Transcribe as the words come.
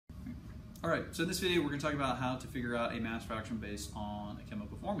All right, so in this video we're going to talk about how to figure out a mass fraction based on a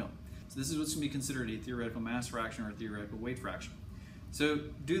chemical formula. So this is what's going to be considered a theoretical mass fraction or a theoretical weight fraction. So to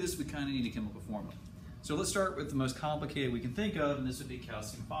do this, we kind of need a chemical formula. So let's start with the most complicated we can think of, and this would be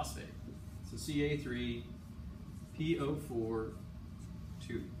calcium phosphate. So Ca3PO4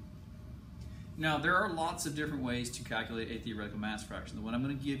 2. Now there are lots of different ways to calculate a theoretical mass fraction. The one I'm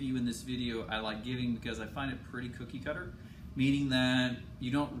going to give you in this video I like giving because I find it pretty cookie cutter, meaning that you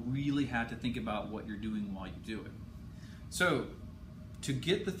don't really have to think about what you're doing while you do it. So to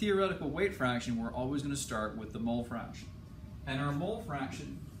get the theoretical weight fraction, we're always going to start with the mole fraction. And our mole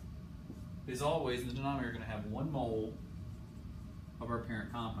fraction is always, in the denominator, going to have 1 mole of our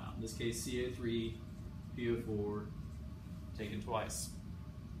parent compound. In this case, Ca3PO4 taken twice.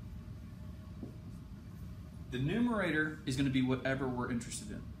 The numerator is going to be whatever we're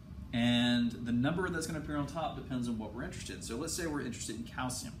interested in. And the number that's going to appear on top depends on what we're interested in. So let's say we're interested in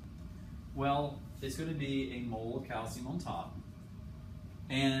calcium. Well, it's going to be a mole of calcium on top.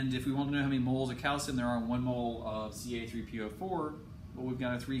 And if we want to know how many moles of calcium there are in 1 mole of Ca3PO4, well, we've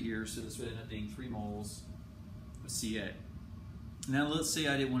got a 3 here, so this would end up being 3 moles of Ca. Now let's say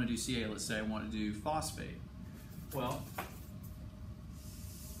I didn't want to do Ca, let's say I want to do phosphate. Well,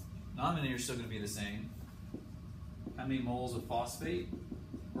 denominator is still going to be the same. How many moles of phosphate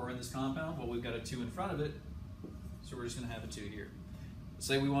are in this compound? Well, we've got a 2 in front of it, so we're just going to have a 2 here. Let's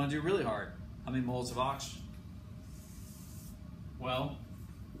say we want to do really hard. How many moles of oxygen? Well,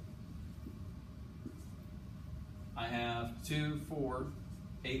 I have 2, 4,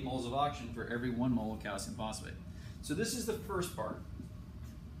 8 moles of oxygen for every 1 mole of calcium phosphate. So this is the first part,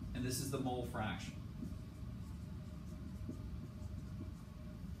 and this is the mole fraction.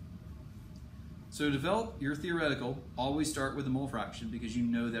 So to develop your theoretical, always start with the mole fraction because you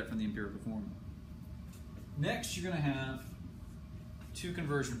know that from the empirical formula. Next, you're going to have 2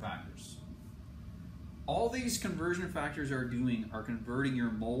 conversion factors. All these conversion factors are doing are converting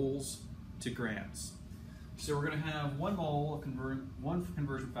your moles to grams. So we're going to have 1 mole of one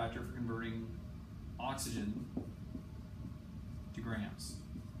conversion factor for converting oxygen to grams.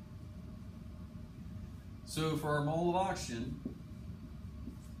 So for our mole of oxygen,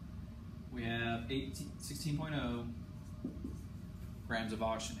 we have 16.0 grams of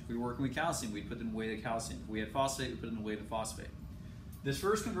oxygen. If we were working with calcium, we'd put in the weight of calcium. If we had phosphate, we'd put in the weight of phosphate. This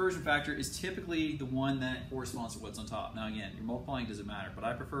first conversion factor is typically the one that corresponds to what's on top. Now again, your multiplying doesn't matter, but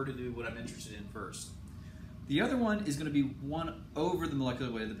I prefer to do what I'm interested in first. The other one is going to be 1 over the molecular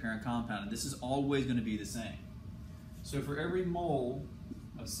weight of the parent compound, and this is always going to be the same. So for every mole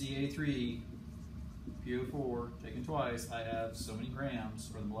of Ca3PO4 taken twice, I have so many grams,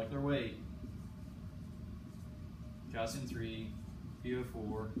 or the molecular weight, calcium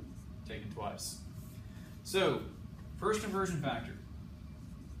 3PO4 taken twice. So, first conversion factor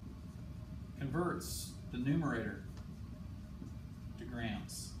converts the numerator to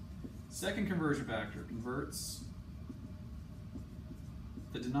grams. Second conversion factor converts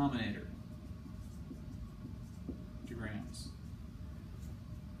the denominator to grams.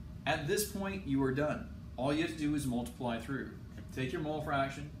 At this point, you are done. All you have to do is multiply through. Take your mole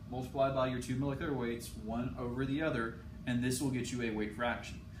fraction, multiply by your 2 molecular weights, one over the other, and this will get you a weight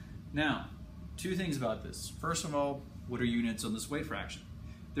fraction. Now, 2 things about this. First of all, what are units on this weight fraction?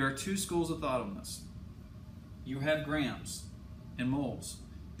 There are 2 schools of thought on this. You have grams and moles.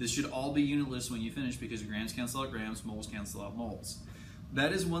 This should all be unitless when you finish because grams cancel out grams, moles cancel out moles.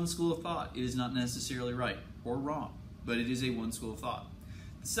 That is one school of thought. It is not necessarily right or wrong, but it is a one school of thought.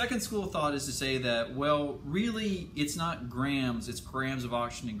 The second school of thought is to say that, well, really, it's not grams, it's grams of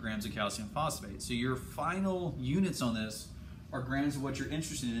oxygen and grams of calcium phosphate. So your final units on this are grams of what you're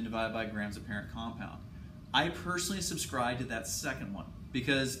interested in divided by grams of parent compound. I personally subscribe to that second one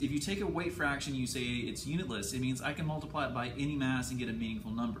because if you take a weight fraction and you say it's unitless, it means I can multiply it by any mass and get a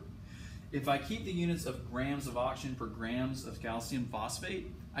meaningful number. If I keep the units of grams of oxygen per grams of calcium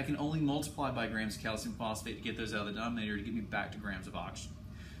phosphate, I can only multiply by grams of calcium phosphate to get those out of the denominator to get me back to grams of oxygen.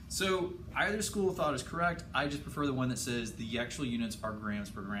 So either school of thought is correct. I just prefer the one that says the actual units are grams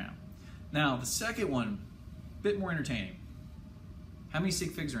per gram. Now the second one, a bit more entertaining. How many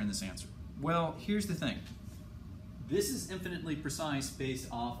sig figs are in this answer? Well, here's the thing. This is infinitely precise based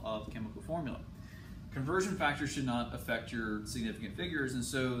off of chemical formula. Conversion factors should not affect your significant figures, and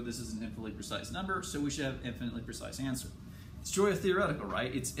so this is an infinitely precise number, so we should have an infinitely precise answer. It's joy of theoretical,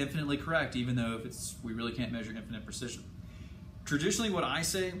 right? It's infinitely correct, even though we really can't measure infinite precision. Traditionally, what I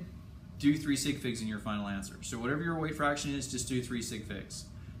say, do 3 sig figs in your final answer. So whatever your weight fraction is, just do 3 sig figs.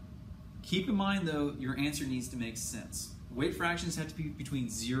 Keep in mind, though, your answer needs to make sense. Weight fractions have to be between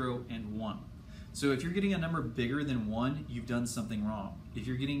 0 and 1. So if you're getting a number bigger than 1, you've done something wrong. If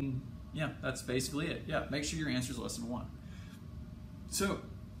you're getting Yeah, that's basically it. Yeah, make sure your answer is less than 1. So,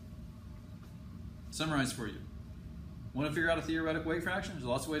 summarize for you. Want to figure out a theoretical weight fraction? There's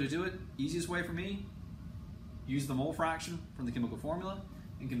lots of ways to do it. Easiest way for me, use the mole fraction from the chemical formula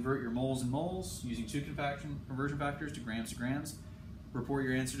and convert your moles and moles using 2 conversion factors to grams. Report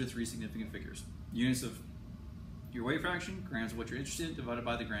your answer to 3 significant figures. Units of your weight fraction, grams of what you're interested in, divided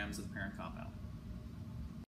by the grams of the parent compound.